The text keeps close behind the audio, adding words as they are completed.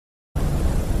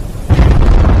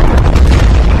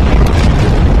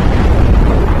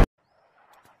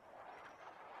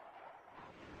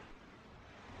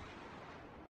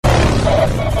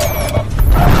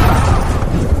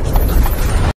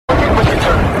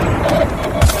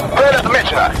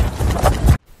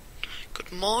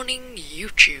Good morning,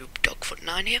 YouTube.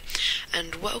 Dogfoot9 here,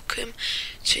 and welcome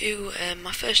to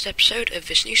my first episode of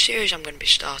this new series I'm going to be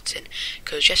starting.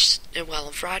 Because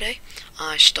on Friday,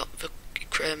 I stopped the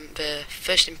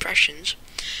first impressions.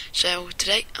 So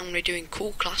today I'm going to be doing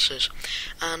cool classes,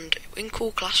 and in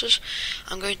cool classes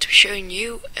I'm going to be showing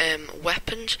you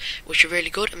weapons which are really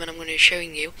good, and then I'm going to be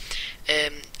showing you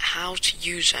how to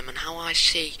use them and how I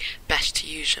see best to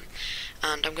use them.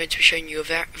 And I'm going to be showing you a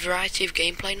variety of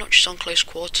gameplay, not just on close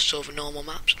quarters or the normal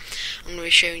maps. I'm going to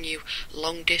be showing you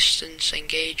long distance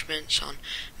engagements on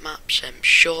maps,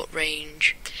 short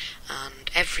range,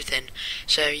 and everything,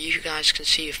 so you guys can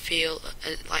see you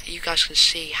guys can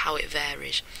see how it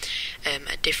varies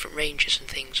at different ranges and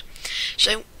things.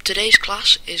 So today's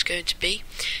class is going to be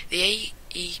the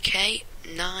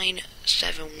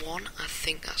AEK-971. I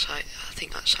think that's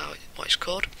what it's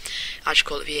called. I just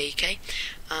call it the AEK,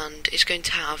 and it's going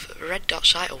to have a red dot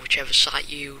sight, or whichever sight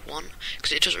you want,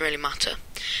 because it doesn't really matter,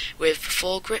 with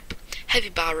foregrip, heavy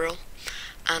barrel,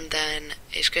 and then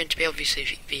it's going to be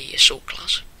obviously the assault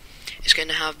class. It's going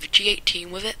to have the G18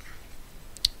 with it,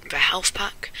 the health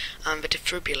pack, and the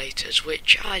defibrillators,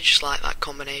 which I just like that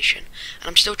combination. And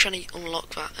I'm still trying to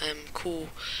unlock that cool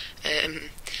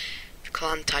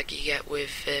clan tag you get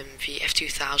with the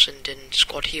F2000 and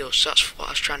squad heals. So that's what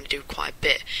I was trying to do quite a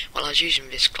bit while I was using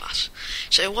this class.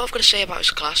 So what I've got to say about this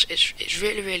class is it's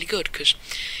really, really good, because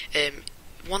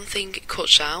one thing it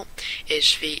cuts out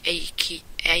is the AEK's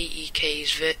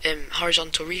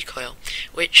horizontal recoil,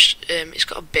 which it's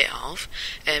got a bit of.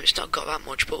 It's not got that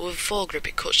much, but with foregrip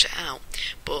it cuts it out.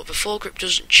 But the foregrip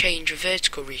doesn't change the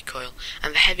vertical recoil,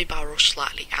 and the heavy barrel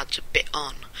slightly adds a bit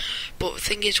on. But the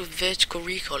thing is, with vertical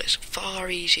recoil, it's far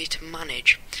easier to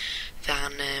manage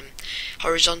than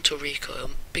horizontal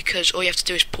recoil, because all you have to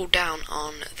do is pull down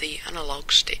on the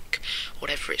analog stick,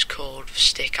 whatever it's called,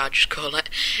 stick I just call it,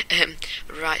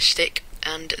 right stick,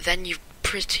 and then you've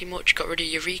pretty much got rid of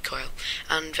your recoil,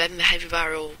 and then the heavy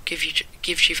barrel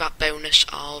gives you that bonus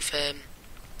of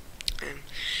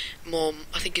more,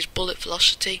 I think it's bullet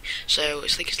velocity, so I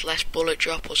think it's less bullet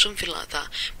drop or something like that,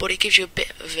 but it gives you a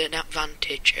bit of an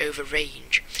advantage over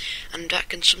range, and that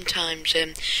can sometimes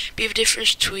be the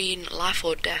difference between life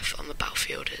or death on the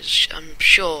battlefield, as I'm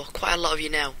sure quite a lot of you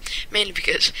know, mainly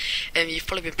because you've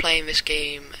probably been playing this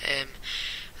game I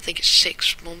think it's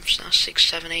 6 months now, 6,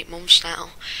 7, 8 months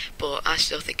now, but I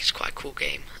still think it's quite a cool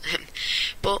game.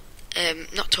 But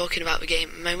not talking about the game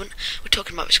at the moment, we're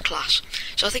talking about this class.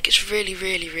 So I think it's really,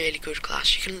 really, really good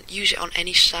class. You can use it on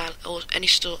any style or any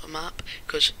sort of map,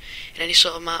 because in any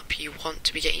sort of map you want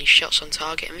to be getting shots on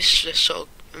target, and this is a sort of,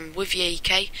 with the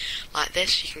AEK like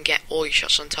this, you can get all your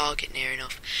shots on target near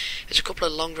enough. There's a couple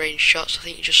of long range shots, I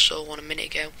think you just saw one a minute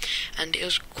ago, and it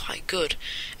was quite good,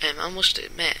 I must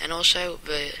admit. And also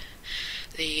the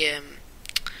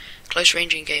close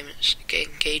range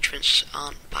engagements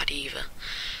aren't bad either,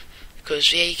 because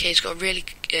the AEK's got a really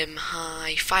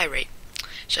high fire rate,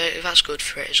 so that's good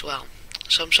for it as well.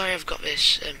 So I'm sorry I've got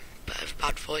this bit of a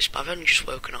bad voice, but I've only just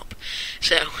woken up,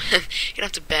 so you're going to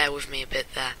have to bear with me a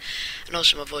bit there. And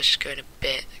also my voice is going a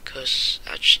bit because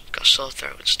I just got a sore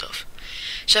throat and stuff.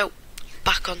 So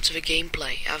back onto the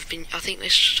gameplay. I think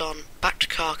this is on back to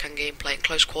Karkan gameplay and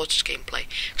close quarters gameplay,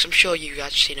 because I'm sure you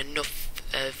guys have seen enough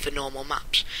of the normal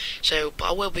maps. So, but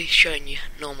I will be showing you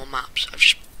normal maps. I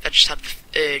just had the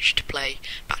urge to play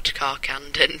back to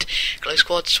Karkan and close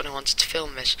quarters when I wanted to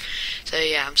film this. So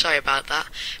yeah, I'm sorry about that,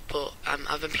 but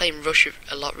I've been playing Rush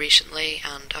a lot recently,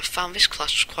 and I've found this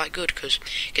class was quite good, because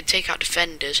you can take out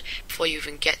defenders before you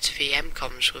even get to the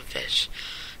M-coms with this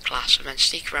class, and then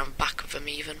sneak around the back of them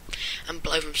even, and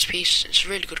blow them to pieces. It's a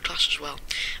really good class as well.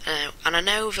 And I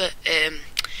know that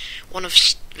one of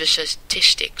the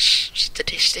statistics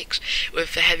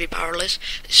with the heavy barrel is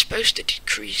it's supposed to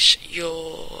decrease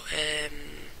your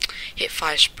hip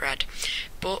fire spread,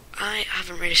 but I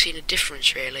haven't really seen a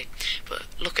difference really. But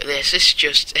look at this. This is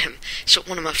just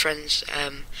one of my friends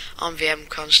on the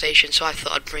MCon station, so I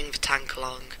thought I'd bring the tank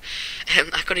along.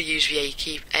 I could have used the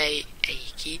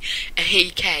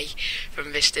AEK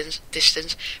from distance,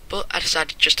 but I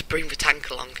decided just to bring the tank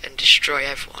along and destroy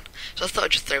everyone. So I thought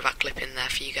I'd just throw that clip in there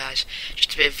for you guys,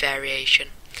 just a bit of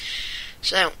variation.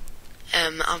 So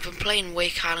I've been playing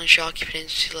Wake Island Sharky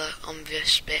Peninsula on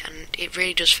this bit, and it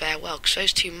really does fare well, because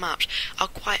those two maps are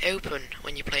quite open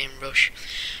when you're playing Rush,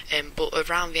 but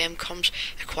around the MComs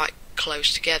they're quite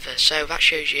close together, so that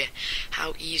shows you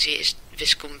how easy it is.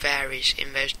 This gun varies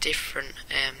in those different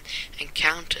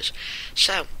encounters.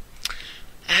 So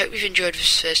I hope you've enjoyed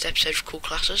this first episode of Cool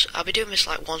Classes. I'll be doing this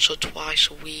like once or twice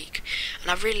a week,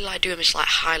 and I really like doing this like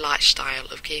highlight style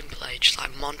of gameplay, just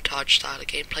like montage style of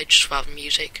gameplay, just without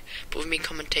music, but with me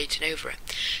commentating over it.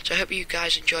 So I hope you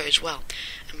guys enjoy it as well,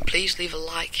 and please leave a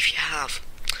like if you have.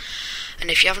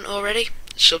 And if you haven't already,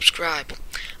 subscribe,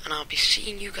 and I'll be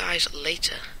seeing you guys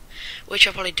later, which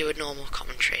I'll probably do a normal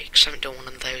commentary, because I haven't done one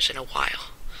of those in a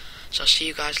while. So I'll see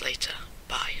you guys later.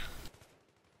 Bye.